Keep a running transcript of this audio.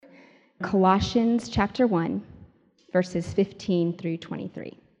Colossians chapter 1, verses 15 through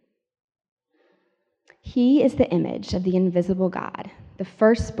 23. He is the image of the invisible God, the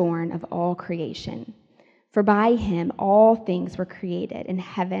firstborn of all creation. For by him all things were created in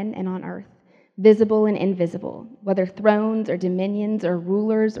heaven and on earth, visible and invisible, whether thrones or dominions or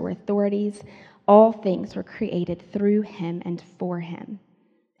rulers or authorities, all things were created through him and for him.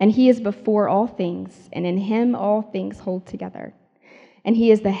 And he is before all things, and in him all things hold together. And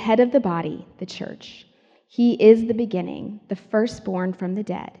he is the head of the body, the church. He is the beginning, the firstborn from the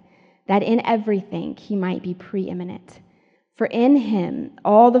dead, that in everything he might be preeminent. For in him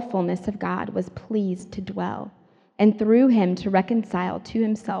all the fullness of God was pleased to dwell, and through him to reconcile to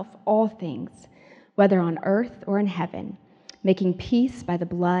himself all things, whether on earth or in heaven, making peace by the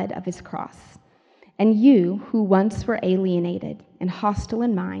blood of his cross. And you, who once were alienated and hostile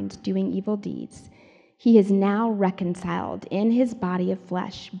in mind, doing evil deeds, he is now reconciled in his body of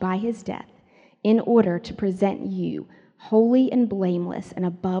flesh by his death, in order to present you holy and blameless and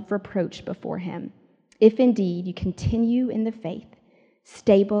above reproach before him, if indeed you continue in the faith,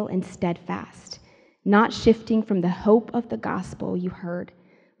 stable and steadfast, not shifting from the hope of the gospel you heard,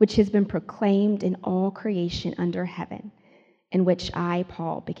 which has been proclaimed in all creation under heaven, in which I,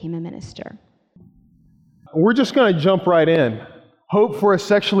 Paul, became a minister. We're just going to jump right in. Hope for a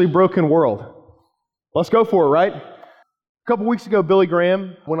sexually broken world. Let's go for it, right? A couple weeks ago, Billy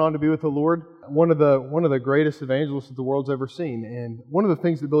Graham went on to be with the Lord, one of the greatest evangelists that the world's ever seen. And one of the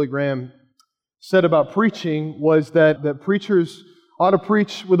things that Billy Graham said about preaching was that preachers ought to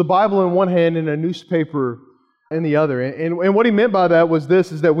preach with the Bible in one hand and a newspaper in the other. And what he meant by that was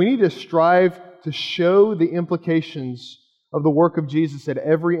this, is that we need to strive to show the implications of the work of Jesus at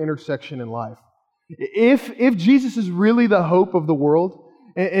every intersection in life. If Jesus is really the hope of the world,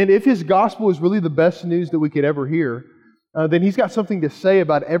 and if his gospel is really the best news that we could ever hear, then he's got something to say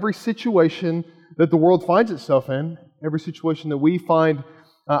about every situation that the world finds itself in, every situation that we find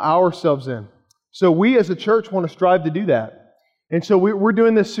ourselves in. So we as a church want to strive to do that. And so we're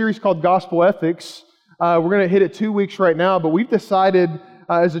doing this series called Gospel Ethics. We're going to hit it 2 weeks right now, but we've decided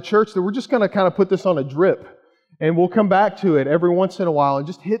as a church that we're just going to kind of put this on a drip. And we'll come back to it every once in a while and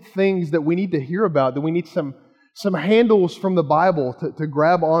just hit things that we need to hear about, that we need some handles from the Bible to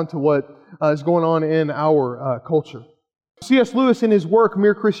grab onto what is going on in our culture. C.S. Lewis, in his work,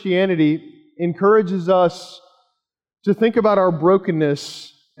 Mere Christianity, encourages us to think about our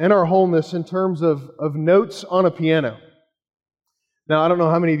brokenness and our wholeness in terms of notes on a piano. Now, I don't know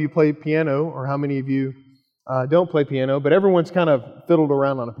how many of you play piano or how many of you don't play piano, but everyone's kind of fiddled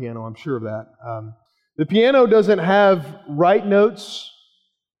around on a piano, I'm sure of that. The piano doesn't have right notes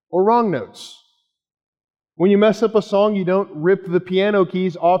or wrong notes. When you mess up a song, you don't rip the piano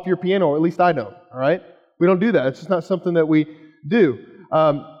keys off your piano, or at least I don't, all right? We don't do that. It's just not something that we do.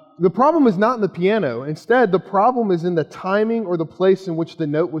 The problem is not in the piano. Instead, the problem is in the timing or the place in which the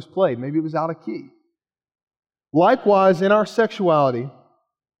note was played. Maybe it was out of key. Likewise, in our sexuality,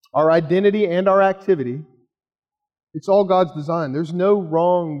 our identity and our activity, it's all God's design. There's no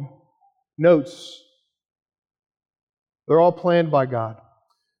wrong notes. They're all planned by God.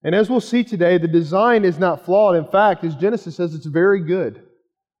 And as we'll see today, the design is not flawed. In fact, as Genesis says, it's very good.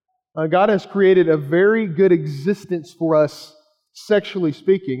 God has created a very good existence for us, sexually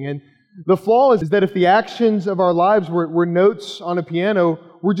speaking. And the flaw is that if the actions of our lives were notes on a piano,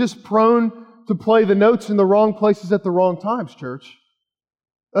 we're just prone to play the notes in the wrong places at the wrong times, church.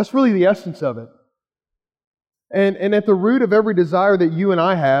 That's really the essence of it. And at the root of every desire that you and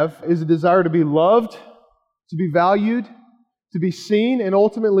I have is a desire to be loved, to be valued, to be seen, and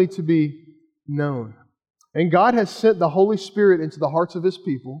ultimately to be known. And God has sent the Holy Spirit into the hearts of His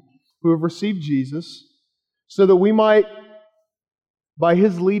people who have received Jesus so that we might, by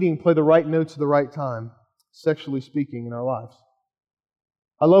His leading, play the right notes at the right time, sexually speaking, in our lives.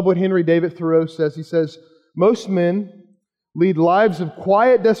 I love what Henry David Thoreau says. He says, "Most men lead lives of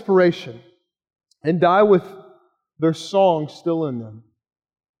quiet desperation and die with their song still in them."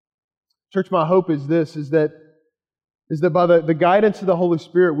 Church, my hope is this, is that by the guidance of the Holy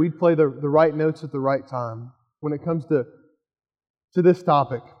Spirit, we'd play the right notes at the right time when it comes to this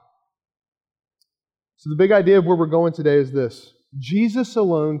topic. So the big idea of where we're going today is this. Jesus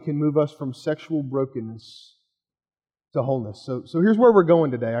alone can move us from sexual brokenness to wholeness. So here's where we're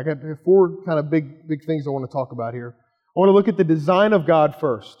going today. I got 4 kind of big things I want to talk about here. I want to look at the design of God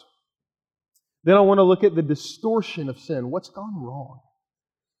first. Then I want to look at the distortion of sin. What's gone wrong?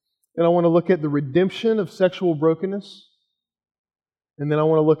 Then I want to look at the redemption of sexual brokenness. And then I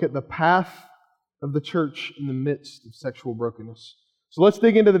want to look at the path of the church in the midst of sexual brokenness. So let's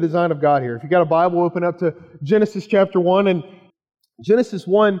dig into the design of God here. If you've got a Bible, open up to Genesis chapter 1. And Genesis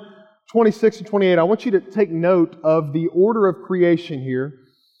 1, 26 and 28, I want you to take note of the order of creation here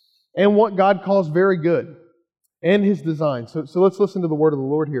and what God calls very good and His design. So let's listen to the word of the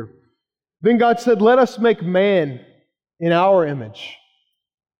Lord here. Then God said, "Let us make man in our image,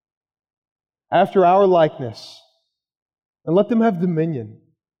 after our likeness, and let them have dominion."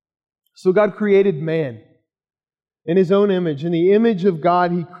 So God created man in His own image. In the image of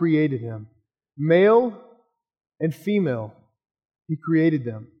God He created him. Male and female He created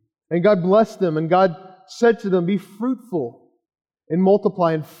them. And God blessed them, and God said to them, "Be fruitful and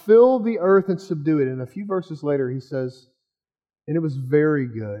multiply and fill the earth and subdue it." And a few verses later He says, "And it was very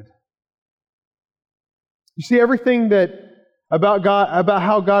good." You see, everything about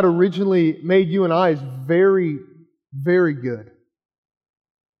how God originally made you and I is very, very good.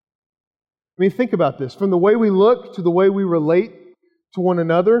 I mean, think about this. From the way we look to the way we relate to one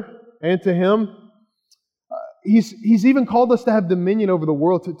another and to Him, He's even called us to have dominion over the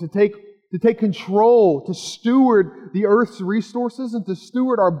world, to take control, to steward the earth's resources, and to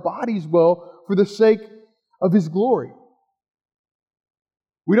steward our bodies well for the sake of His glory.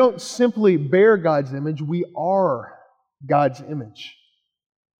 We don't simply bear God's image, we are God's image.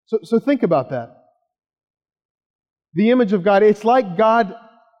 So think about that. The image of God, it's like God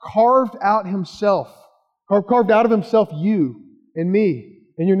carved out Himself, or carved out of Himself you and me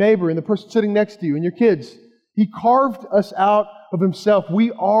and your neighbor and the person sitting next to you and your kids. He carved us out of Himself.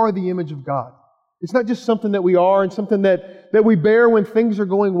 We are the image of God. It's not just something that we are and something that we bear when things are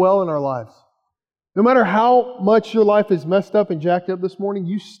going well in our lives. No matter how much your life is messed up and jacked up this morning,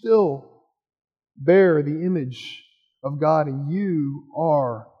 you still bear the image of God, and you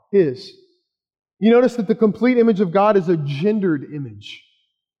are His. You notice that the complete image of God is a gendered image.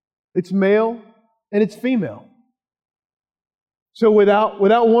 It's male and it's female. So without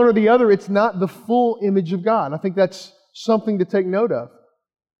one or the other, it's not the full image of God. I think that's something to take note of.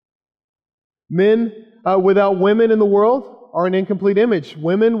 Men without women in the world are an incomplete image.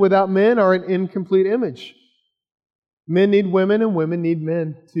 Women without men are an incomplete image. Men need women and women need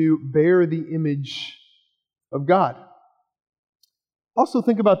men to bear the image of God. Also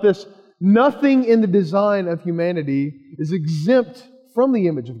think about this. Nothing in the design of humanity is exempt from the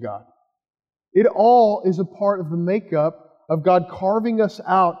image of God. It all is a part of the makeup of God carving us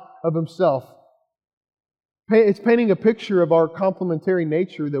out of Himself. It's painting a picture of our complementary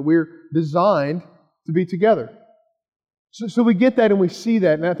nature, that we're designed to be together. So we get that and we see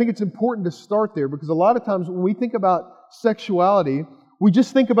that. And I think it's important to start there, because a lot of times when we think about sexuality, we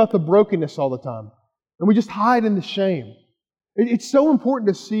just think about the brokenness all the time. And we just hide in the shame. It's so important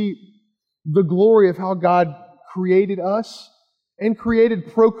to see the glory of how God created us and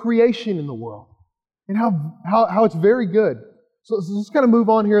created procreation in the world. And how it's very good. So let's kind of move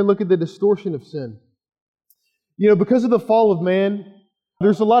on here and look at the distortion of sin. You know, because of the fall of man,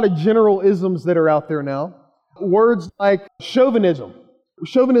 there's a lot of general isms that are out there now. Words like chauvinism.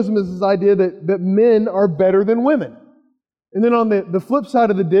 Chauvinism is this idea that men are better than women. And then on the flip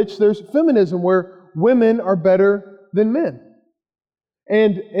side of the ditch, there's feminism, where women are better than men.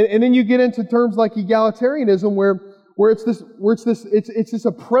 And then you get into terms like egalitarianism, where it's this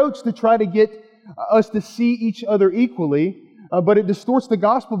approach to try to get us to see each other equally, but it distorts the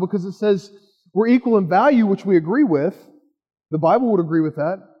gospel because it says we're equal in value, which we agree with. The Bible would agree with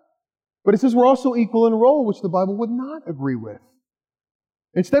that. But it says we're also equal in role, which the Bible would not agree with.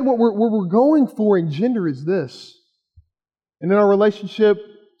 Instead, what we're going for in gender is this. And in our relationship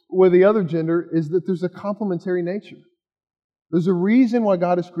with the other gender is that there's a complementary nature. There's a reason why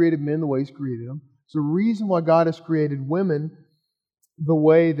God has created men the way He's created them. There's a reason why God has created women the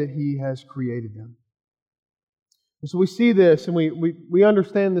way that He has created them. And so we see this and we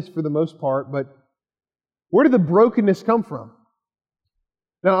understand this for the most part, but where did the brokenness come from?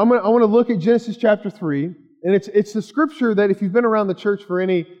 Now, I want to look at Genesis chapter 3, and it's the scripture that if you've been around the church for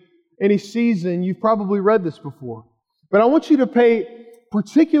any season, you've probably read this before. But I want you to pay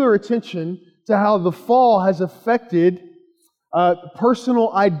particular attention to how the fall has affected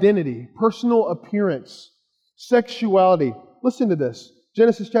personal identity, personal appearance, sexuality. Listen to this.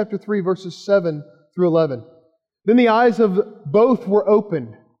 Genesis chapter 3, verses 7 through 11. Then the eyes of both were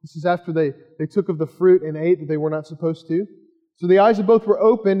opened. This is after they took of the fruit and ate that they were not supposed to. So the eyes of both were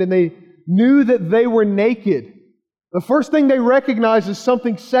opened, and they knew that they were naked. The first thing they recognize is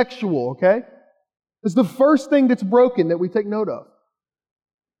something sexual, okay? It's the first thing that's broken that we take note of.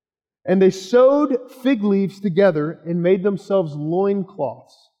 And they sewed fig leaves together and made themselves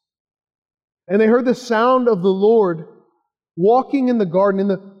loincloths. And they heard the sound of the Lord walking in the garden in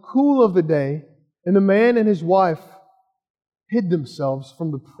the cool of the day, and the man and his wife hid themselves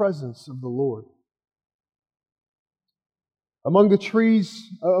from the presence of the Lord. among the trees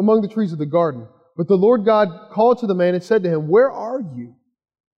of the garden. But the Lord God called to the man and said to him, where are you?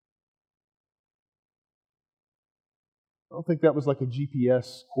 I don't think that was like a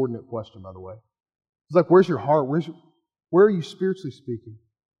GPS coordinate question, by the way. It's like, where's your heart? Where are you spiritually speaking?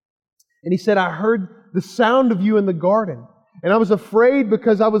 And he said, I heard the sound of you in the garden, and I was afraid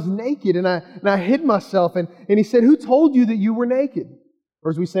because I was naked, and I hid myself. And he said, who told you that you were naked?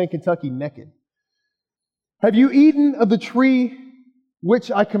 Or as we say in Kentucky, naked. Have you eaten of the tree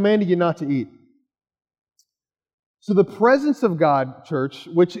which I commanded you not to eat? So the presence of God, church,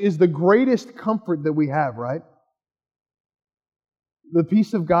 which is the greatest comfort that we have, right? The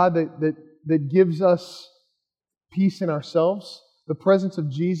peace of God that gives us peace in ourselves. The presence of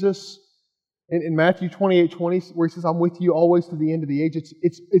Jesus in Matthew 28:20, where He says, I'm with you always to the end of the age.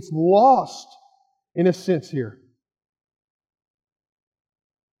 It's lost in a sense here.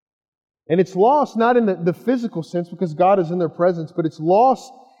 And it's lost not in the physical sense because God is in their presence, but it's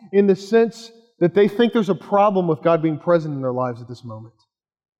lost in the sense that they think there's a problem with God being present in their lives at this moment.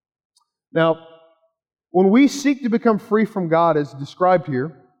 Now, when we seek to become free from God, as described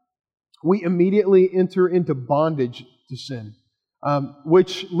here, we immediately enter into bondage to sin,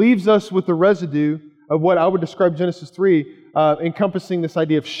 which leaves us with the residue of what I would describe Genesis 3, encompassing this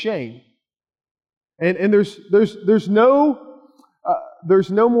idea of shame. And there's no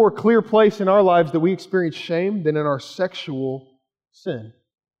more clear place in our lives that we experience shame than in our sexual sin.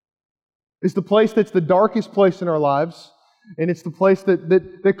 It's the place that's the darkest place in our lives, and it's the place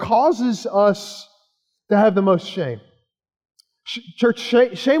that causes us to have the most shame. Church,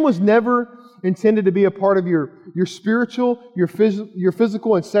 shame was never intended to be a part of your spiritual, your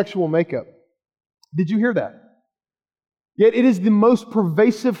physical, and sexual makeup. Did you hear that? Yet it is the most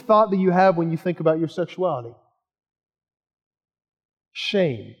pervasive thought that you have when you think about your sexuality.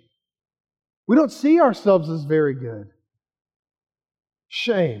 Shame. We don't see ourselves as very good.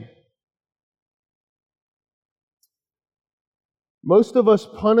 Shame. Most of us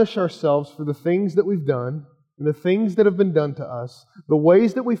punish ourselves for the things that we've done, and the things that have been done to us, the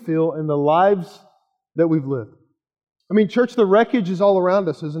ways that we feel, and the lives that we've lived. I mean, church, the wreckage is all around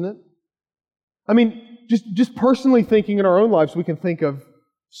us, isn't it? I mean, just personally thinking in our own lives, we can think of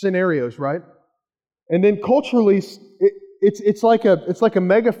scenarios, right? And then culturally, it's like a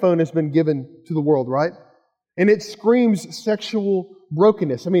megaphone has been given to the world, right? And it screams sexual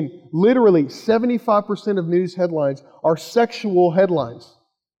brokenness. I mean, literally 75% of news headlines are sexual headlines.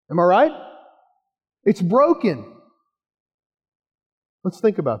 Am I right? It's broken. Let's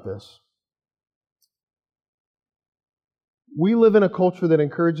think about this. We live in a culture that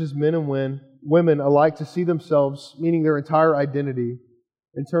encourages men and women alike to see themselves, meaning their entire identity,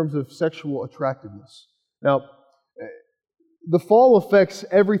 in terms of sexual attractiveness. Now, the fall affects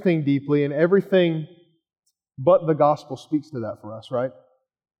everything deeply, and everything but the gospel speaks to that for us, right?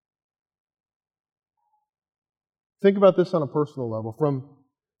 Think about this on a personal level.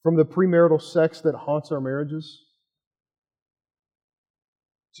 From the premarital sex that haunts our marriages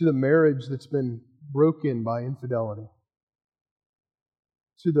to the marriage that's been broken by infidelity,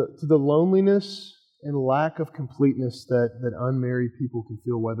 to the loneliness and lack of completeness that unmarried people can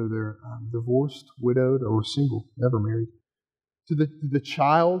feel, whether they're divorced, widowed, or single, never married, to the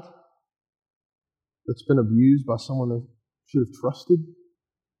child that's been abused by someone they should have trusted,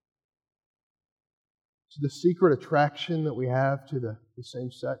 to the secret attraction that we have to the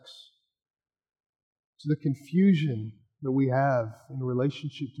same sex, to the confusion that we have in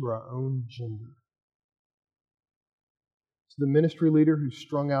relationship to our own gender, to the ministry leader who's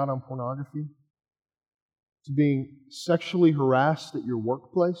strung out on pornography, to being sexually harassed at your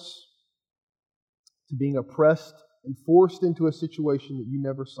workplace, to being oppressed and forced into a situation that you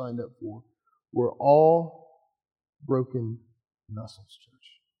never signed up for. We're all broken vessels, church.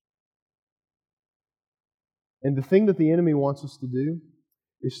 And the thing that the enemy wants us to do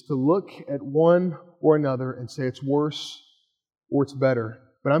is to look at one or another and say it's worse or it's better.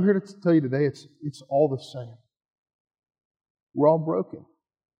 But I'm here to tell you today it's all the same. We're all broken.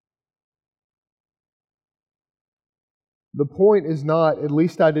 The point is not, at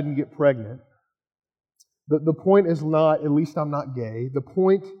least I didn't get pregnant. The point is not, at least I'm not gay. The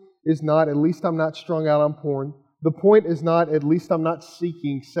point is not, at least I'm not strung out on porn. The point is not, at least I'm not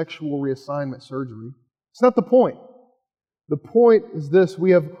seeking sexual reassignment surgery. It's not the point. The point is this: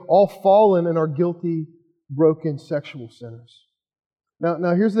 we have all fallen and are guilty, broken sexual sinners.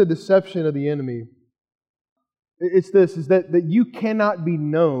 Now here's the deception of the enemy. It's this, is that you cannot be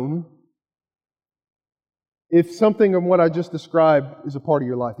known if something of what I just described is a part of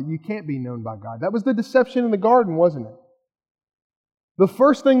your life, that you can't be known by God. That was the deception in the garden, wasn't it? The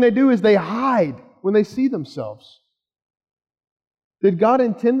first thing they do is they hide when they see themselves. Did God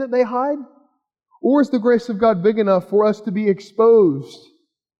intend that they hide? Or is the grace of God big enough for us to be exposed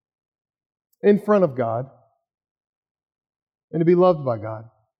in front of God and to be loved by God?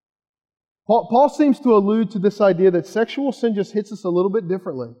 Paul seems to allude to this idea that sexual sin just hits us a little bit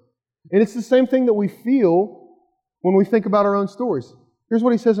differently. And it's the same thing that we feel when we think about our own stories. Here's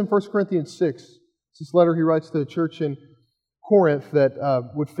what he says in 1 Corinthians 6. It's this letter he writes to a church in Corinth that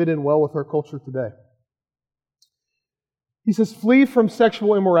would fit in well with our culture today. He says, flee from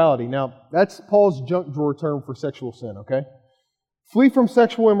sexual immorality. Now, that's Paul's junk drawer term for sexual sin, okay? Flee from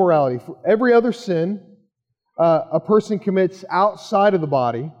sexual immorality. For every other sin a person commits outside of the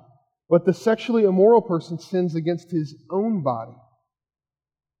body, but the sexually immoral person sins against his own body.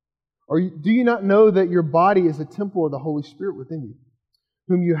 Do you not know that your body is a temple of the Holy Spirit within you,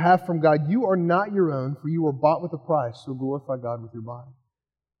 whom you have from God? You are not your own, for you were bought with a price, so glorify God with your body.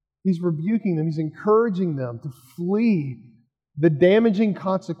 He's rebuking them. He's encouraging them to flee the damaging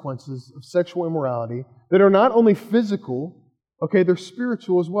consequences of sexual immorality that are not only physical, okay, they're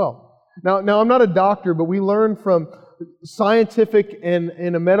spiritual as well. Now I'm not a doctor, but we learn from scientific and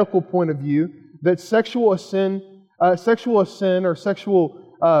a medical point of view that sexual sin or sexual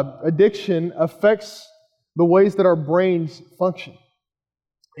addiction affects the ways that our brains function.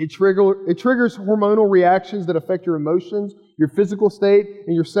 It triggers hormonal reactions that affect your emotions, your physical state,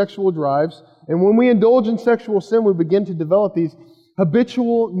 and your sexual drives. And when we indulge in sexual sin, we begin to develop these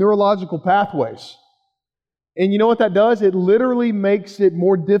habitual neurological pathways. And you know what that does? It literally makes it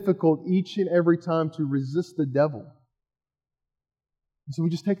more difficult each and every time to resist the devil. And so we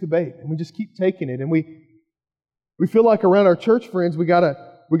just take the bait, and we just keep taking it. And we feel like around our church friends, we got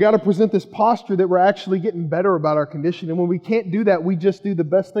to present this posture that we're actually getting better about our condition. And when we can't do that, we just do the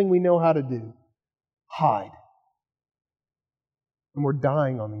best thing we know how to do. Hide. And we're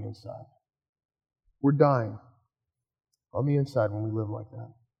dying on the inside. We're dying on the inside when we live like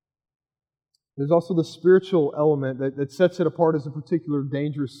that. There's also the spiritual element that sets it apart as a particular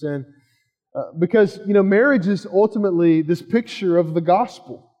dangerous sin. Because, marriage is ultimately this picture of the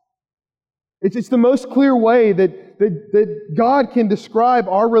gospel. It's the most clear way that God can describe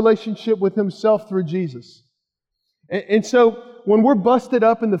our relationship with Himself through Jesus. And so when we're busted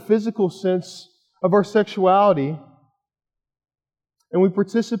up in the physical sense of our sexuality and we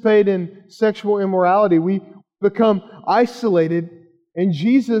participate in sexual immorality, we become isolated, and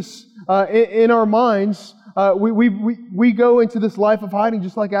Jesus, in our minds, we go into this life of hiding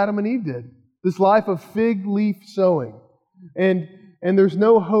just like Adam and Eve did. This life of fig leaf sowing. And there's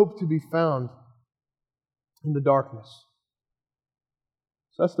no hope to be found in the darkness.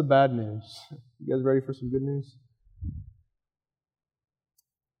 So that's the bad news. You guys ready for some good news?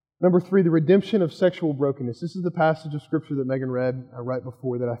 Number 3, the redemption of sexual brokenness. This is the passage of Scripture that Megan read right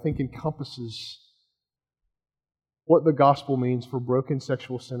before that I think encompasses what the gospel means for broken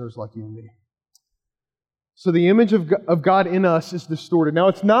sexual sinners like you and me. So the image of God in us is distorted. Now,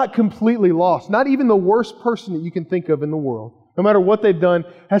 it's not completely lost. Not even the worst person that you can think of in the world, no matter what they've done,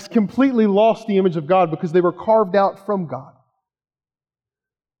 has completely lost the image of God because they were carved out from God.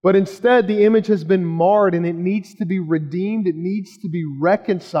 But instead, the image has been marred and it needs to be redeemed. It needs to be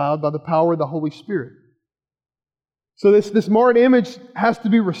reconciled by the power of the Holy Spirit. So this marred image has to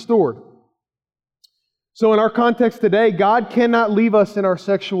be restored. So in our context today, God cannot leave us in our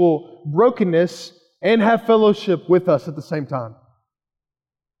sexual brokenness and have fellowship with us at the same time.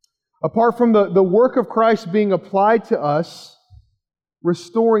 Apart from the work of Christ being applied to us,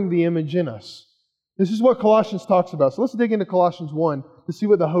 restoring the image in us. This is what Colossians talks about. So let's dig into Colossians 1 to see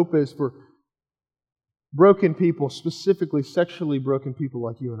what the hope is for broken people, specifically sexually broken people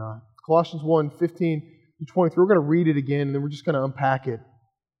like you and I. Colossians 1, 15 to 23. We're going to read it again, and then we're just going to unpack it.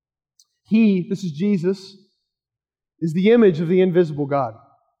 He, this is Jesus, is the image of the invisible God.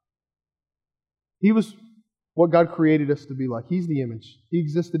 He was what God created us to be like. He's the image. He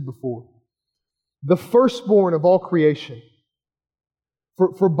existed before. The firstborn of all creation.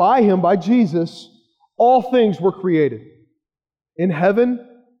 For by Him, by Jesus, all things were created. In heaven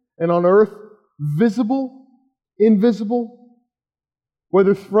and on earth, visible, invisible,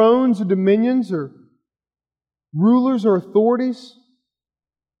 whether thrones or dominions or rulers or authorities,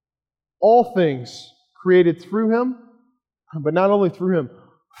 all things created through Him, but not only through Him,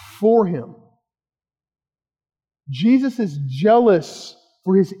 for Him. Jesus is jealous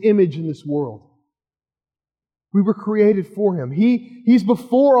for His image in this world. We were created for Him. He's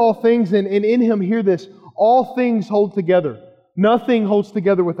before all things, and in Him, hear this, all things hold together. Nothing holds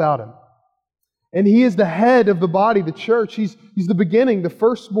together without Him. And He is the head of the body, the church. He's the beginning, the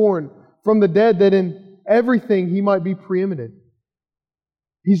firstborn from the dead, that in everything He might be preeminent.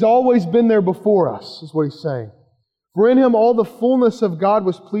 He's always been there before us, is what He's saying. For in Him all the fullness of God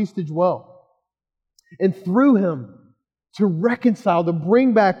was pleased to dwell. And through Him to reconcile, to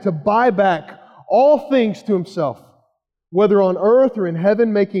bring back, to buy back all things to Himself, whether on earth or in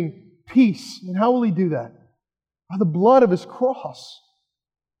heaven, making peace. And how will He do that? By the blood of His cross.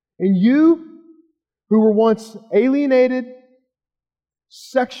 And you, who were once alienated,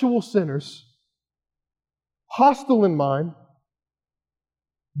 sexual sinners, hostile in mind,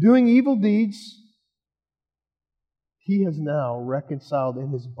 doing evil deeds, He has now reconciled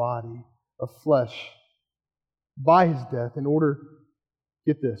in His body of flesh by His death in order,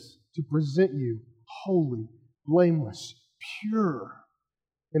 get this, to present you holy, blameless, pure,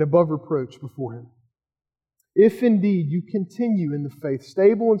 and above reproach before Him. If indeed you continue in the faith,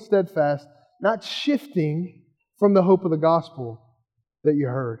 stable and steadfast, not shifting from the hope of the gospel that you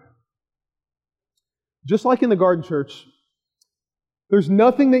heard. Just like in the Garden Church, there's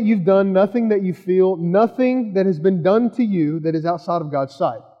nothing that you've done, nothing that you feel, nothing that has been done to you that is outside of God's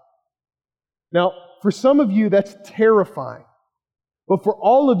sight. Now, for some of you, that's terrifying. But for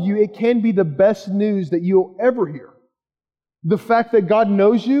all of you, it can be the best news that you'll ever hear. The fact that God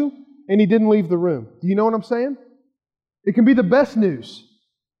knows you and He didn't leave the room. Do you know what I'm saying? It can be the best news.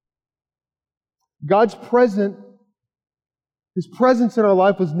 God's presence, His presence in our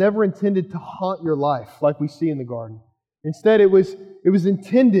life was never intended to haunt your life like we see in the garden. Instead, it was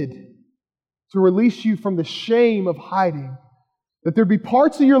intended to release you from the shame of hiding. That there'd be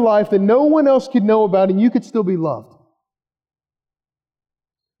parts of your life that no one else could know about and you could still be loved.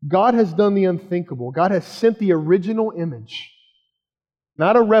 God has done the unthinkable. God has sent the original image.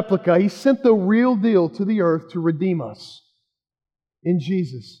 Not a replica. He sent the real deal to the earth to redeem us in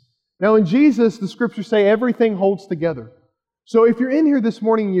Jesus. Now in Jesus, the Scriptures say everything holds together. So if you're in here this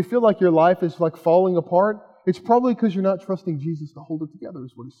morning and you feel like your life is like falling apart, it's probably because you're not trusting Jesus to hold it together,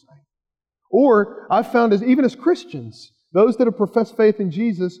 is what He's saying. Or I've found even as Christians, those that have professed faith in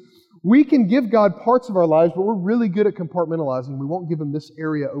Jesus, we can give God parts of our lives, but we're really good at compartmentalizing. We won't give Him this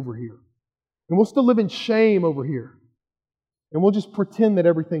area over here. And we'll still live in shame over here. And we'll just pretend that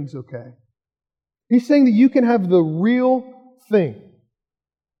everything's okay. He's saying that you can have the real thing.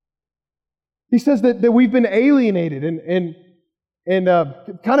 He says that we've been alienated and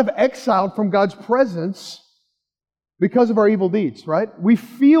kind of exiled from God's presence because of our evil deeds, right? We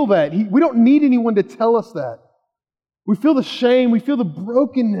feel that. We don't need anyone to tell us that. We feel the shame. We feel the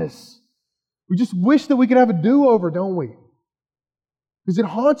brokenness. We just wish that we could have a do-over, don't we? Because it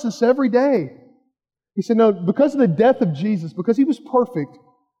haunts us every day. He said, no, because of the death of Jesus, because He was perfect,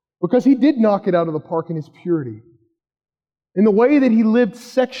 because He did knock it out of the park in His purity, in the way that He lived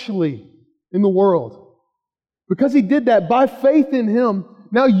sexually in the world, because He did that by faith in Him,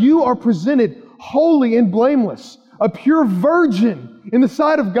 now you are presented holy and blameless, a pure virgin in the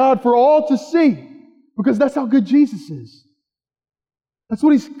sight of God for all to see, because that's how good Jesus is. That's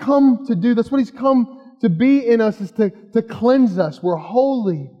what He's come to do. That's what He's come to be in us, is to cleanse us. We're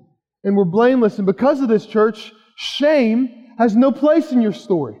holy and we're blameless. And because of this, church, shame has no place in your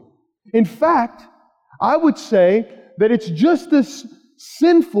story. In fact, I would say that it's just as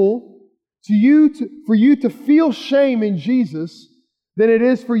sinful for you to feel shame in Jesus than it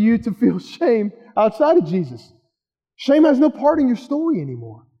is for you to feel shame outside of Jesus. Shame has no part in your story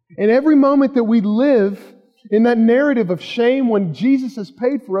anymore. And every moment that we live in that narrative of shame when Jesus has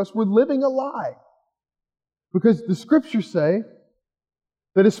paid for us, we're living a lie. Because the Scriptures say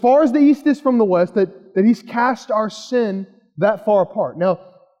that as far as the east is from the west, that He's cast our sin that far apart. Now,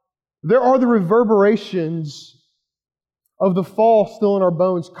 there are the reverberations of the fall still in our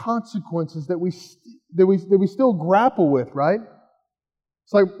bones, consequences that we still grapple with, right?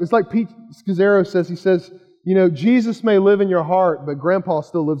 It's like Pete Scazzaro says. He says, you know, Jesus may live in your heart, but Grandpa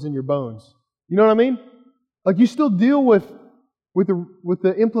still lives in your bones. You know what I mean? Like you still deal with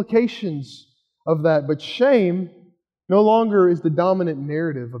the implications of that, but shame no longer is the dominant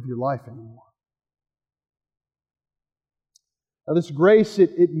narrative of your life anymore. Now this grace,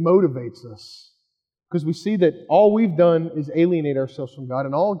 it motivates us because we see that all we've done is alienate ourselves from God,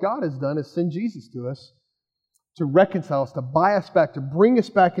 and all God has done is send Jesus to us to reconcile us, to buy us back, to bring us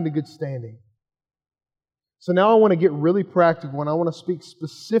back into good standing. So now I want to get really practical, and I want to speak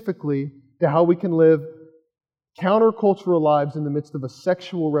specifically to how we can live countercultural lives in the midst of a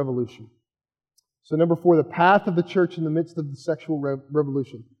sexual revolution. So number 4, the path of the church in the midst of the sexual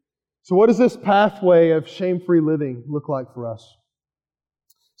revolution. So what does this pathway of shame-free living look like for us?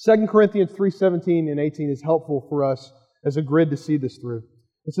 2 Corinthians 3:17 and 18 is helpful for us as a grid to see this through.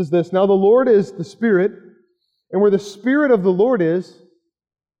 It says this, "Now the Lord is the Spirit, and where the Spirit of the Lord is,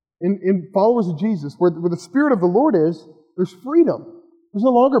 in followers of Jesus, where the Spirit of the Lord is, there's freedom. There's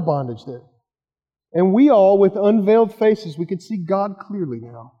no longer bondage there. And we all, with unveiled faces, we can see God clearly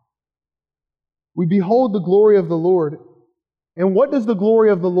now. We behold the glory of the Lord. And what does the glory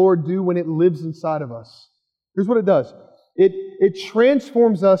of the Lord do when it lives inside of us? Here's what it does. It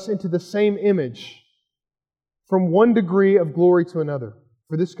transforms us into the same image from one degree of glory to another.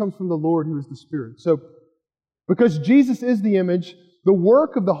 For this comes from the Lord who is the Spirit. So, because Jesus is the image, the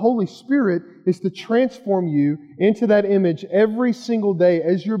work of the Holy Spirit is to transform you into that image every single day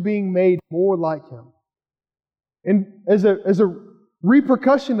as you're being made more like Him. And as a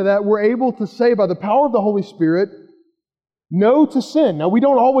repercussion of that, we're able to say by the power of the Holy Spirit, no to sin. Now, we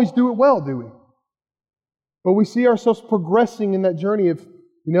don't always do it well, do we? But we see ourselves progressing in that journey of,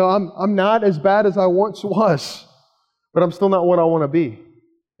 I'm not as bad as I once was, but I'm still not what I want to be.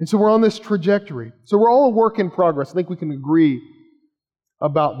 And so we're on this trajectory. So we're all a work in progress. I think we can agree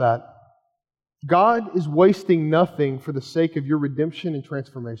about that. God is wasting nothing for the sake of your redemption and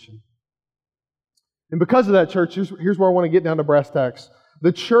transformation. And because of that, church, here's where I want to get down to brass tacks.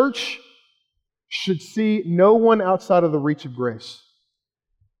 The church should see no one outside of the reach of grace.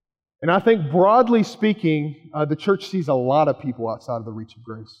 And I think broadly speaking, the church sees a lot of people outside of the reach of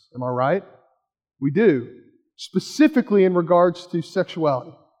grace. Am I right? We do. Specifically in regards to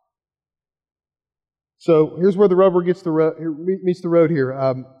sexuality. So here's where the rubber meets the road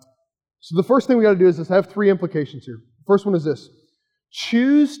here. So the first thing we got to do is have three implications here. The first one is this.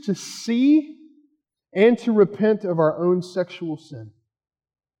 Choose to see and to repent of our own sexual sin.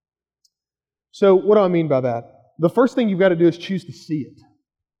 So what do I mean by that? The first thing you've got to do is choose to see it.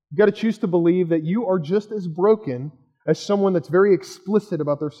 You've got to choose to believe that you are just as broken as someone that's very explicit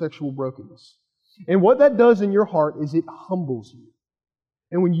about their sexual brokenness. And what that does in your heart is it humbles you.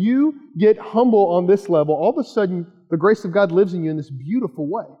 And when you get humble on this level, all of a sudden the grace of God lives in you in this beautiful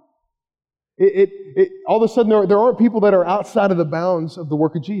way. All of a sudden there aren't people that are outside of the bounds of the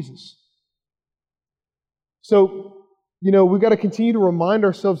work of Jesus. So, we've got to continue to remind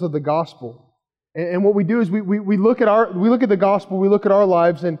ourselves of the gospel. And what we do is we look at the gospel, we look at our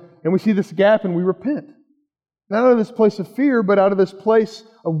lives, and we see this gap and we repent. Not out of this place of fear, but out of this place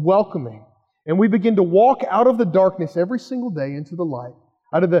of welcoming. And we begin to walk out of the darkness every single day into the light,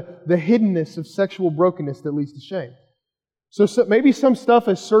 out of the hiddenness of sexual brokenness that leads to shame. So maybe some stuff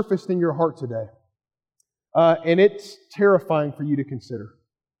has surfaced in your heart today. And it's terrifying for you to consider.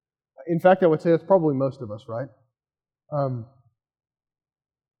 In fact, I would say that's probably most of us, right?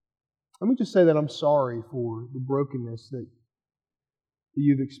 Let me just say that I'm sorry for the brokenness that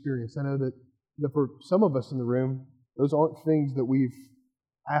you've experienced. I know that for some of us in the room, those aren't things that we've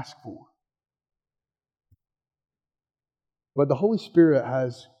asked for. But the Holy Spirit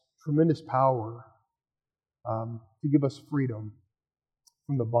has tremendous power to give us freedom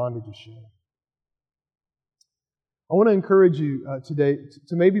from the bondage of shame. I want to encourage you today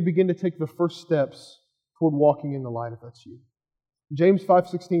to maybe begin to take the first steps toward walking in the light, if that's you. James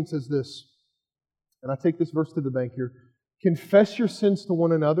 5:16 says this, and I take this verse to the bank here. Confess your sins to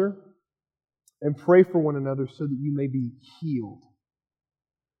one another and pray for one another so that you may be healed.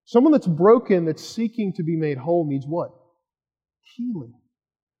 Someone that's broken, that's seeking to be made whole, needs what? Healing.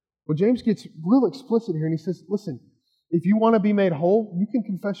 Well, James gets real explicit here and he says, listen, if you want to be made whole, you can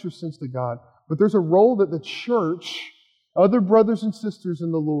confess your sins to God. But there's a role that the church, other brothers and sisters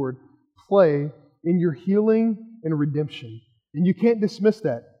in the Lord, play in your healing and redemption. And you can't dismiss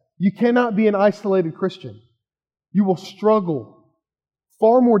that. You cannot be an isolated Christian. You will struggle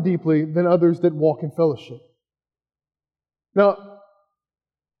far more deeply than others that walk in fellowship. Now,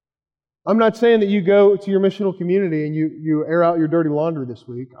 I'm not saying that you go to your missional community and you air out your dirty laundry this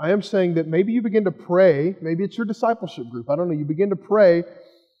week. I am saying that maybe you begin to pray. Maybe it's your discipleship group. I don't know. You begin to pray.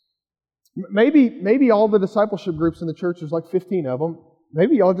 Maybe all the discipleship groups in the church, there's like 15 of them.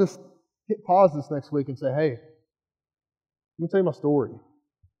 Maybe y'all just hit pause this next week and say, hey, let me tell you my story. Let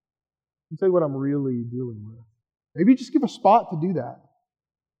me tell you what I'm really dealing with. Maybe you just give a spot to do that.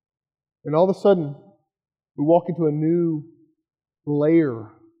 And all of a sudden, we walk into a new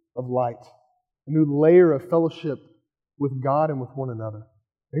layer of light, a new layer of fellowship with God and with one another.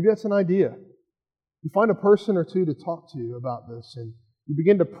 Maybe that's an idea. You find a person or two to talk to about this, and you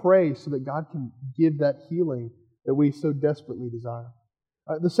begin to pray so that God can give that healing that we so desperately desire.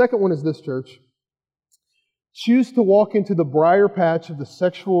 The second one is this, church. Choose to walk into the briar patch of the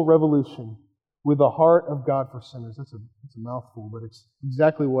sexual revolution with the heart of God for sinners. That's a mouthful, but it's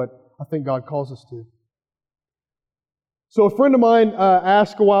exactly what I think God calls us to. So a friend of mine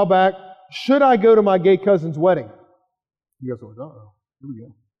asked a while back, should I go to my gay cousin's wedding? You guys are like, uh-oh, here we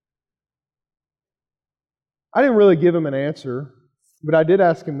go. I didn't really give him an answer, but I did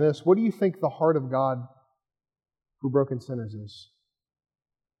ask him this. What do you think the heart of God for broken sinners is?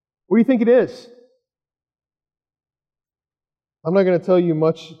 What do you think it is? I'm not going to tell you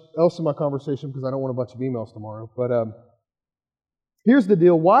much else in my conversation because I don't want a bunch of emails tomorrow. But here's the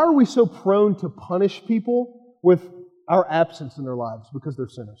deal. Why are we so prone to punish people with our absence in their lives? Because they're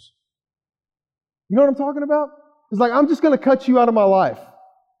sinners. You know what I'm talking about? It's like, I'm just going to cut you out of my life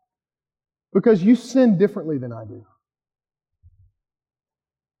because you sin differently than I do.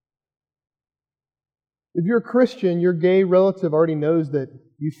 If you're a Christian, your gay relative already knows that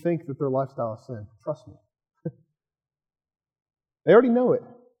you think that their lifestyle is sin. Trust me. They already know it.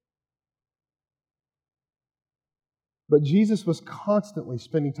 But Jesus was constantly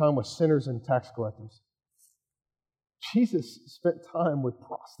spending time with sinners and tax collectors. Jesus spent time with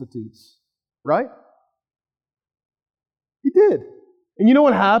prostitutes, right? He did. And you know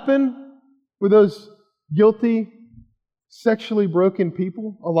what happened with those guilty, sexually broken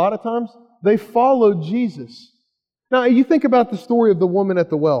people? A lot of times, they followed Jesus. Now, you think about the story of the woman at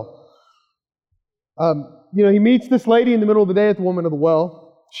the well. He meets this lady in the middle of the day at the woman of the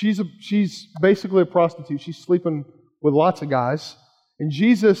well. She's basically a prostitute. She's sleeping with lots of guys. And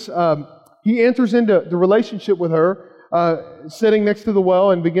Jesus, he enters into the relationship with her, sitting next to the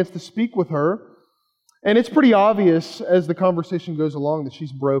well and begins to speak with her. And it's pretty obvious as the conversation goes along that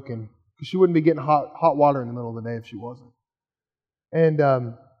she's broken, because she wouldn't be getting hot water in the middle of the day if she wasn't.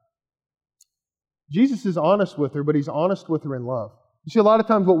 And Jesus is honest with her, but He's honest with her in love. You see, a lot of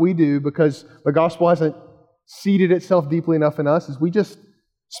times what we do, because the gospel hasn't seated itself deeply enough in us, is we just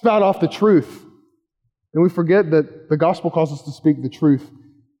spout off the truth. And we forget that the gospel calls us to speak the truth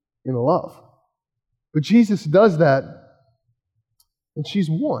in love. But Jesus does that, and she's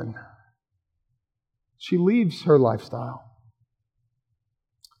won. She leaves her lifestyle.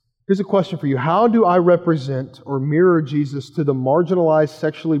 Here's a question for you. How do I represent or mirror Jesus to the marginalized,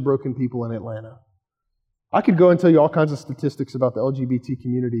 sexually broken people in Atlanta? I could go and tell you all kinds of statistics about the LGBT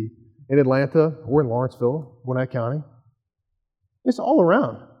community in Atlanta or in Lawrenceville, Gwinnett County. It's all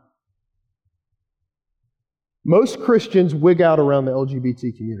around. Most Christians wig out around the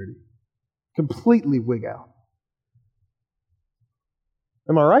LGBT community. Completely wig out.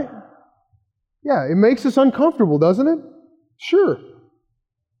 Am I right? Yeah, it makes us uncomfortable, doesn't it? Sure.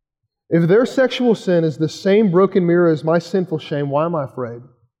 If their sexual sin is the same broken mirror as my sinful shame, why am I afraid?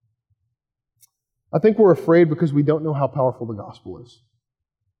 I think we're afraid because we don't know how powerful the gospel is.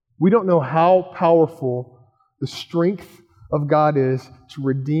 We don't know how powerful the strength of God is to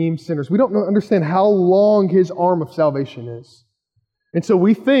redeem sinners. We don't understand how long His arm of salvation is. And so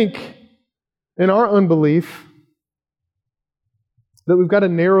we think, in our unbelief, that we've got to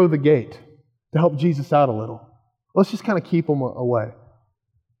narrow the gate to help Jesus out a little. Let's just kind of keep Him away.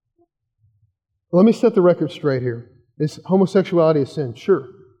 Let me set the record straight here. Is homosexuality a sin? Sure.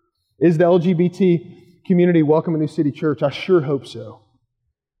 Is the LGBT community welcome at New City Church? I sure hope so.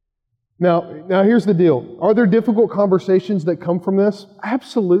 Now here's the deal. Are there difficult conversations that come from this?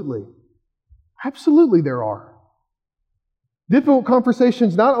 Absolutely. Absolutely there are. Difficult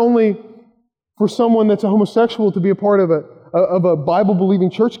conversations not only for someone that's a homosexual to be a part of a Bible-believing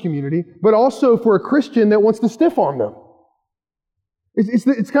church community, but also for a Christian that wants to stiff-arm them. It's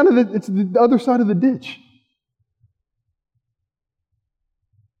the other side of the ditch.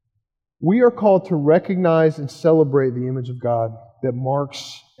 We are called to recognize and celebrate the image of God that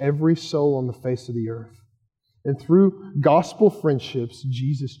marks every soul on the face of the earth. And through gospel friendships,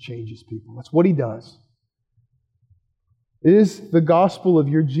 Jesus changes people. That's what He does. Is the gospel of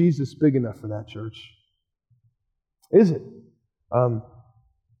your Jesus big enough for that, church? Is it?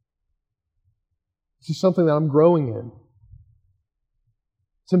 This is something that I'm growing in.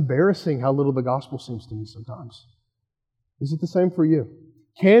 It's embarrassing how little the gospel seems to me sometimes. Is it the same for you?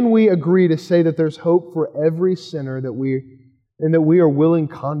 Can we agree to say that there's hope for every sinner and that we are willing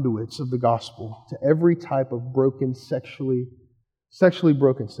conduits of the gospel to every type of broken, sexually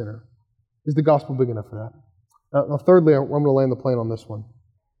broken sinner? Is the gospel big enough for that? Now, thirdly, I'm going to land the plane on this one.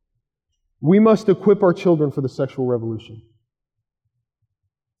 We must equip our children for the sexual revolution.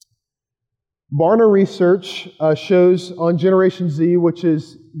 Barna research shows on Generation Z, which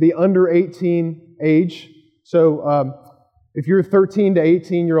is the under 18 age. So if you're 13 to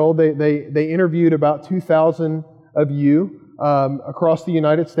 18-year-old, they interviewed about 2,000 of you across the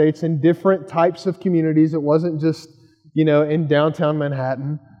United States in different types of communities. It wasn't just, in downtown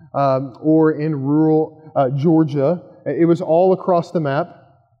Manhattan or in rural Georgia. It was all across the map.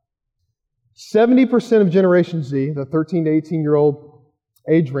 70% of Generation Z, the 13 to 18-year-old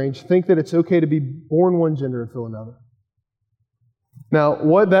age range, think that it's okay to be born one gender and feel another. Now,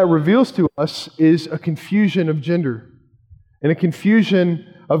 what that reveals to us is a confusion of gender and a confusion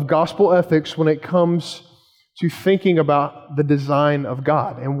of gospel ethics when it comes to thinking about the design of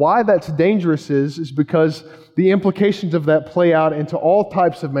God. And why that's dangerous is because the implications of that play out into all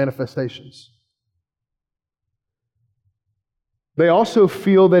types of manifestations. They also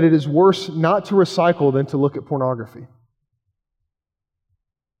feel that it is worse not to recycle than to look at pornography.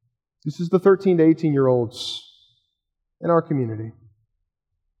 This is the 13 to 18-year-olds in our community.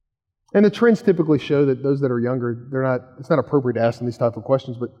 And the trends typically show that those that are younger, it's not appropriate to ask them these type of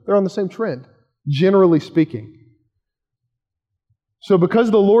questions, but they're on the same trend, generally speaking. So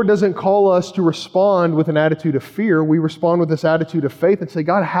because the Lord doesn't call us to respond with an attitude of fear, we respond with this attitude of faith and say,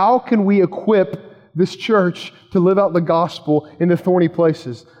 God, how can we equip this church to live out the gospel in the thorny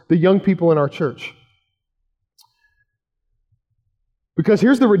places, the young people in our church? Because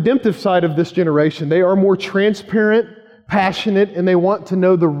here's the redemptive side of this generation. They are more transparent, passionate, and they want to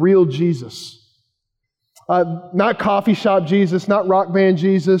know the real Jesus. Not coffee shop Jesus, not rock band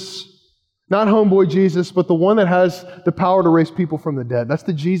Jesus, not homeboy Jesus, but the one that has the power to raise people from the dead. That's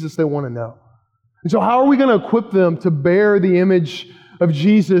the Jesus they want to know. And so how are we going to equip them to bear the image of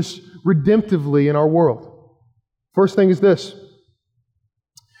Jesus redemptively in our world? First thing is this.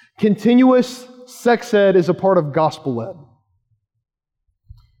 Continuous sex ed is a part of gospel ed.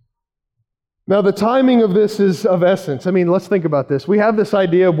 Now, the timing of this is of essence. I mean, let's think about this. We have this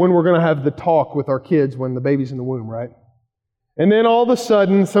idea of when we're going to have the talk with our kids when the baby's in the womb, right? And then all of a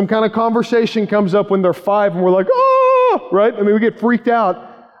sudden, some kind of conversation comes up when they're 5 and we're like, oh, right? I mean, we get freaked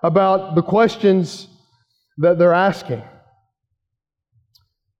out about the questions that they're asking.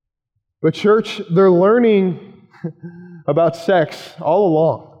 But church, they're learning about sex all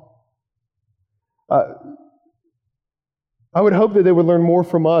along. I would hope that they would learn more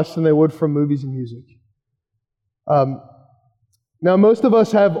from us than they would from movies and music. Now, most of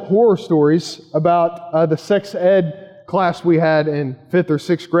us have horror stories about the sex ed class we had in 5th or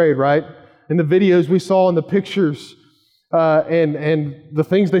 6th grade, right? And the videos we saw and the pictures and the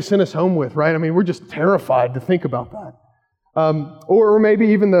things they sent us home with, right? I mean, we're just terrified to think about that. Or maybe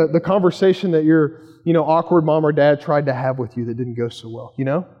even the conversation that your awkward mom or dad tried to have with you that didn't go so well,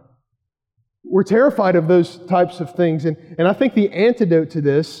 We're terrified of those types of things. And I think the antidote to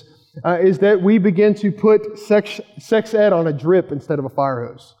this is that we begin to put sex ed on a drip instead of a fire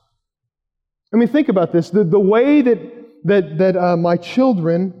hose. I mean, think about this. The way that my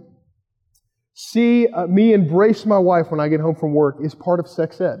children see me embrace my wife when I get home from work is part of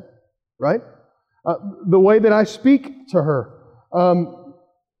sex ed, right? The way that I speak to her,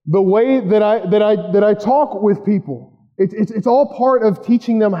 the way that I talk with people. It's all part of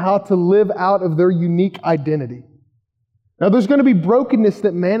teaching them how to live out of their unique identity. Now, there's going to be brokenness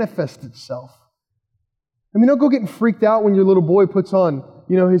that manifests itself. I mean, don't go getting freaked out when your little boy puts on,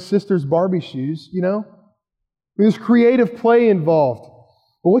 his sister's Barbie shoes, I mean, there's creative play involved.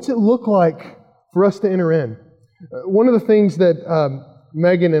 But what's it look like for us to enter in? One of the things that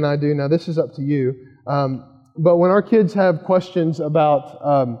Megan and I do, now this is up to you, but when our kids have questions about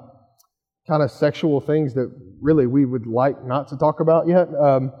kind of sexual things that really we would like not to talk about yet,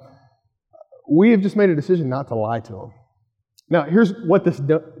 we have just made a decision not to lie to them. Now, here's what this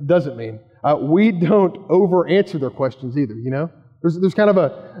doesn't mean. We don't over-answer their questions either, There's kind of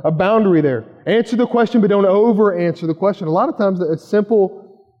a boundary there. Answer the question, but don't over-answer the question. A lot of times, a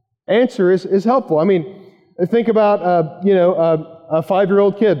simple answer is helpful. I mean, think about, a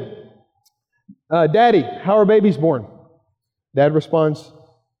 5-year-old kid. Daddy, how are babies born? Dad responds,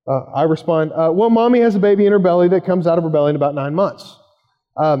 I respond, well, Mommy has a baby in her belly that comes out of her belly in about 9 months.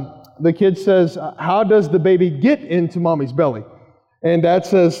 The kid says, how does the baby get into Mommy's belly? And Dad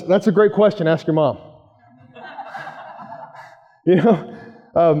says, that's a great question, ask your mom.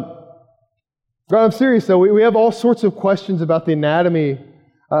 I'm serious though. We have all sorts of questions about the anatomy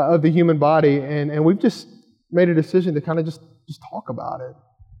of the human body, and we've just made a decision to kind of just talk about it.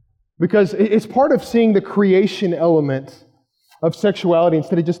 Because it's part of seeing the creation element of sexuality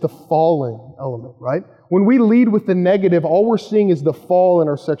instead of just the fallen element, right? When we lead with the negative, all we're seeing is the fall in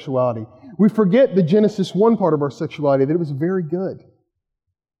our sexuality. We forget the Genesis 1 part of our sexuality, that it was very good.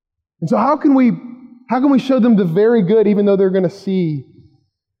 And so how can we show them the very good even though they're going to see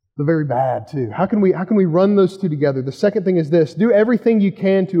the very bad too? How can we run those two together? The second thing is this: do everything you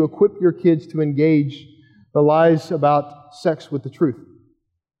can to equip your kids to engage the lies about sex with the truth.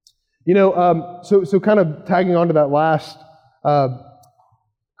 So kind of tagging on to that last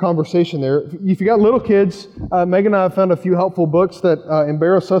conversation there. If you got little kids, Megan and I have found a few helpful books that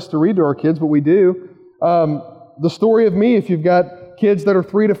embarrass us to read to our kids, but we do. The Story of Me, if you've got kids that are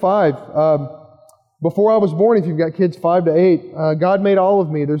 3 to 5. Before I Was Born, if you've got kids 5 to 8. God Made All of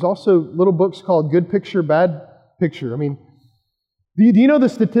Me. There's also little books called Good Picture, Bad Picture. I mean, Do you know the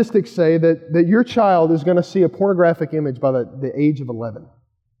statistics say that your child is going to see a pornographic image by the age of 11?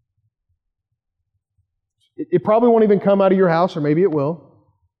 It probably won't even come out of your house, or maybe it will.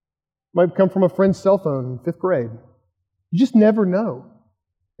 It might come from a friend's cell phone in 5th grade. You just never know.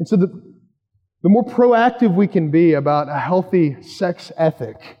 And so the more proactive we can be about a healthy sex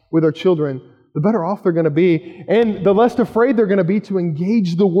ethic with our children, the better off they're going to be, and the less afraid they're going to be to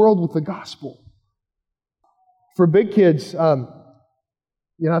engage the world with the gospel. For big kids,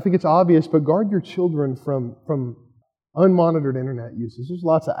 I think it's obvious, but guard your children from unmonitored internet uses. There's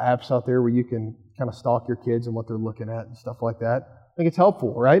lots of apps out there where you can kind of stalk your kids and what they're looking at and stuff like that. I think it's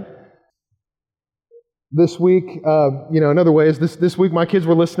helpful, right? This week, in other ways, this week my kids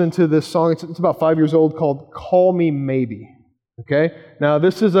were listening to this song. It's about 5 years old, called "Call Me Maybe." Okay, now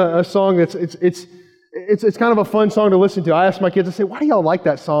this is a song that's it's kind of a fun song to listen to. I asked my kids, I said, "Why do y'all like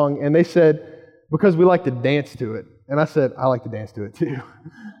that song?" And they said, "Because we like to dance to it." And I said, "I like to dance to it too."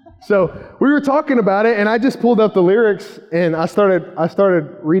 So we were talking about it, and I just pulled up the lyrics and I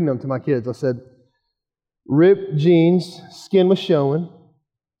started reading them to my kids. I said, "Ripped jeans, skin was showing,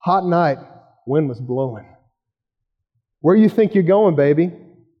 hot night, wind was blowing. Where you think you're going, baby?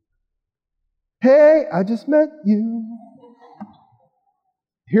 Hey, I just met you.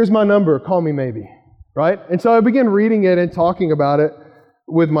 Here's my number, call me maybe." Right? And so I began reading it and talking about it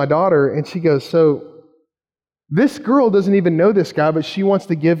with my daughter, and she goes, "So this girl doesn't even know this guy, but she wants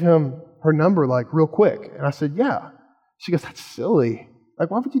to give him her number like real quick." And I said, "Yeah." She goes, "That's silly.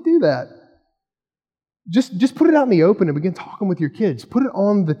 Like, why would you do that? Just put it out in the open and begin talking with your kids. Put it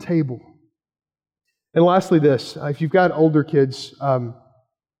on the table." And lastly, this: if you've got older kids,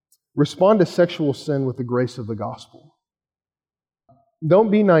 respond to sexual sin with the grace of the gospel.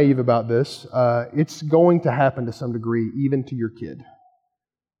 Don't be naive about this. It's going to happen to some degree, even to your kid.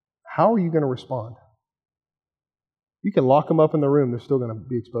 How are you going to respond? You can lock them up in the room, they're still going to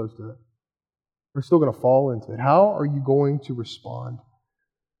be exposed to it. They're still going to fall into it. How are you going to respond?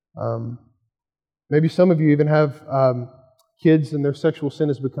 Maybe some of you even have kids and their sexual sin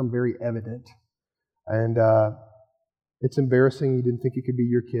has become very evident. And it's embarrassing. You didn't think it could be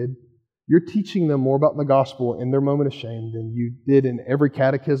your kid. You're teaching them more about the gospel in their moment of shame than you did in every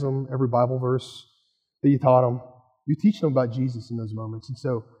catechism, every Bible verse that you taught them. You teach them about Jesus in those moments. And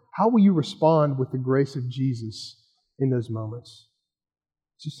so how will you respond with the grace of Jesus in those moments?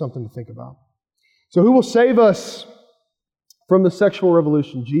 It's just something to think about. So who will save us from the sexual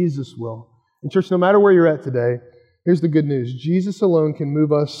revolution? Jesus will. And church, no matter where you're at today, here's the good news. Jesus alone can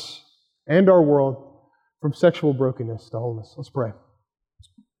move us and our world from sexual brokenness to wholeness. Let's pray.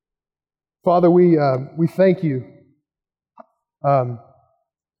 Father, we thank you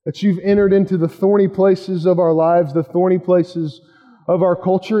that you've entered into the thorny places of our lives, the thorny places of our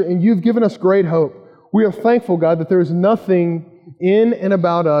culture, and you've given us great hope. We are thankful, God, that there is nothing in and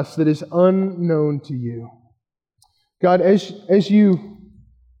about us that is unknown to you. God, as you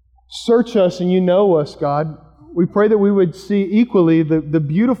search us and you know us, God, we pray that we would see equally the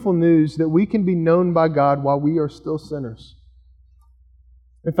beautiful news that we can be known by God while we are still sinners.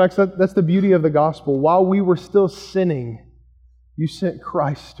 In fact, that's the beauty of the gospel. While we were still sinning, you sent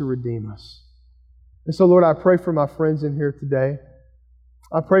Christ to redeem us. And so, Lord, I pray for my friends in here today.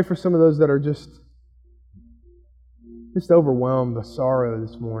 I pray for some of those that are just overwhelmed with sorrow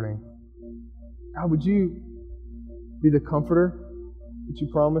this morning. God, would you be the comforter that you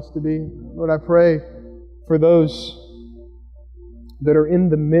promised to be? Lord, I pray for those that are in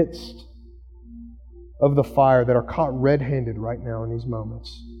the midst of the fire, that are caught red-handed right now in these moments.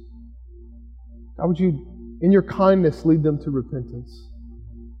 God, would you, in your kindness, lead them to repentance?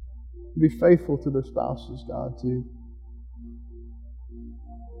 Be faithful to their spouses, God, to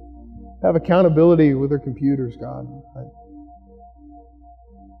have accountability with their computers, God.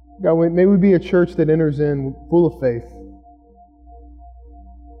 God, may we be a church that enters in full of faith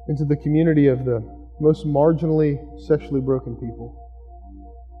into the community of the most marginally sexually broken people,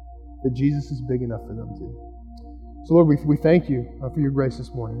 that Jesus is big enough for them too. So Lord, we thank you for your grace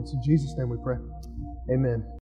this morning. It's in Jesus' name we pray. Amen.